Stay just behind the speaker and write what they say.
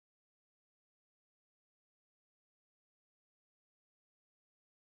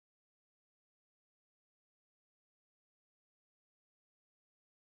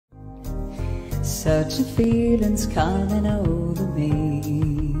Such a feeling's coming over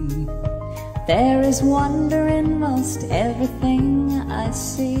me. There is wonder in most everything I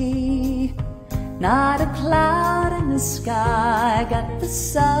see. Not a cloud in the sky, got the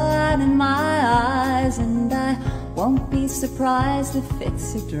sun in my eyes, and I won't be surprised if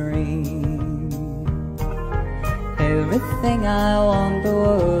it's a dream. Everything I want the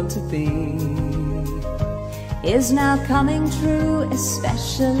world to be is now coming true,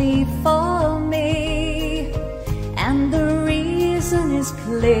 especially for me. And the reason is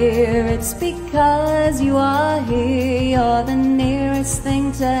clear, it's because you are here. You're the nearest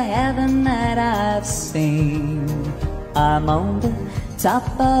thing to heaven that I've seen. I'm on the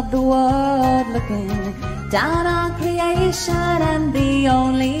top of the world looking down on creation, and the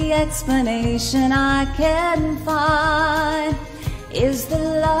only explanation I can find is the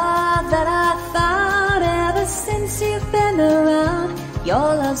love that I found ever since you've been around.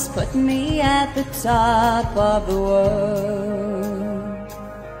 Your love's put me at the top of the world.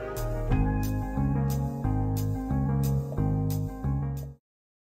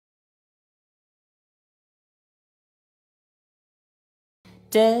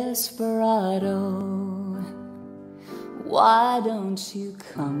 Desperado, why don't you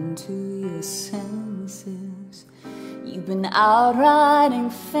come to your senses? You've been out riding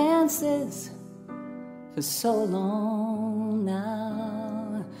fences for so long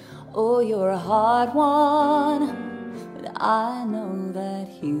now. Oh, you're a hard one, but I know that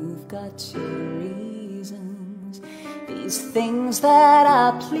you've got your reasons. These things that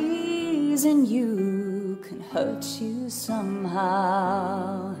are pleasing you can hurt you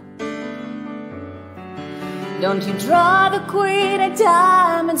somehow. Don't you draw the queen of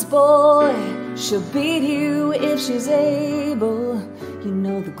diamonds, boy. She'll beat you if she's able. You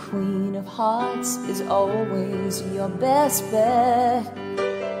know the queen of hearts is always your best bet.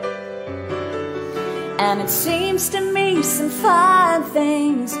 And it seems to me some fine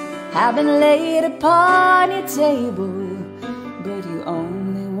things have been laid upon your table, but you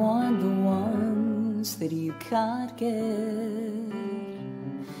only want the ones that you can't get.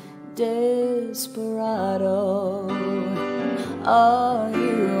 Desperado, oh,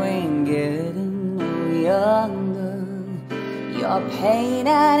 you ain't getting no younger. Your pain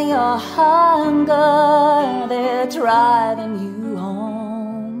and your hunger, they're driving you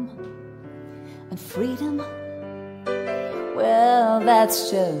home. And freedom, well, that's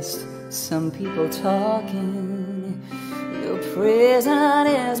just some people talking. Your prison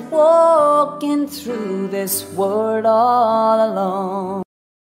is walking through this world all alone.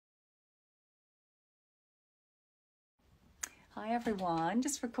 Hi everyone,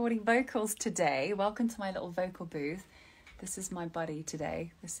 just recording vocals today. Welcome to my little vocal booth. This is my buddy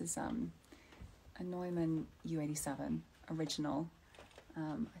today. This is a Neumann U87 original.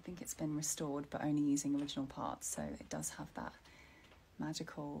 I think it's been restored, but only using original parts, so it does have that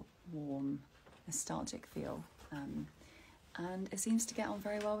magical, warm, nostalgic feel. And it seems to get on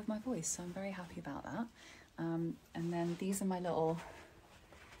very well with my voice, so I'm very happy about that. And then these are my little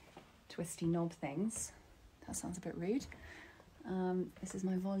twisty knob things. That sounds a bit rude. This is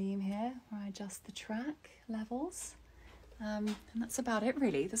my volume here, where I adjust the track levels. And that's about it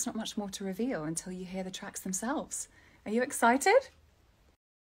really. There's not much more to reveal until you hear the tracks themselves. Are you excited?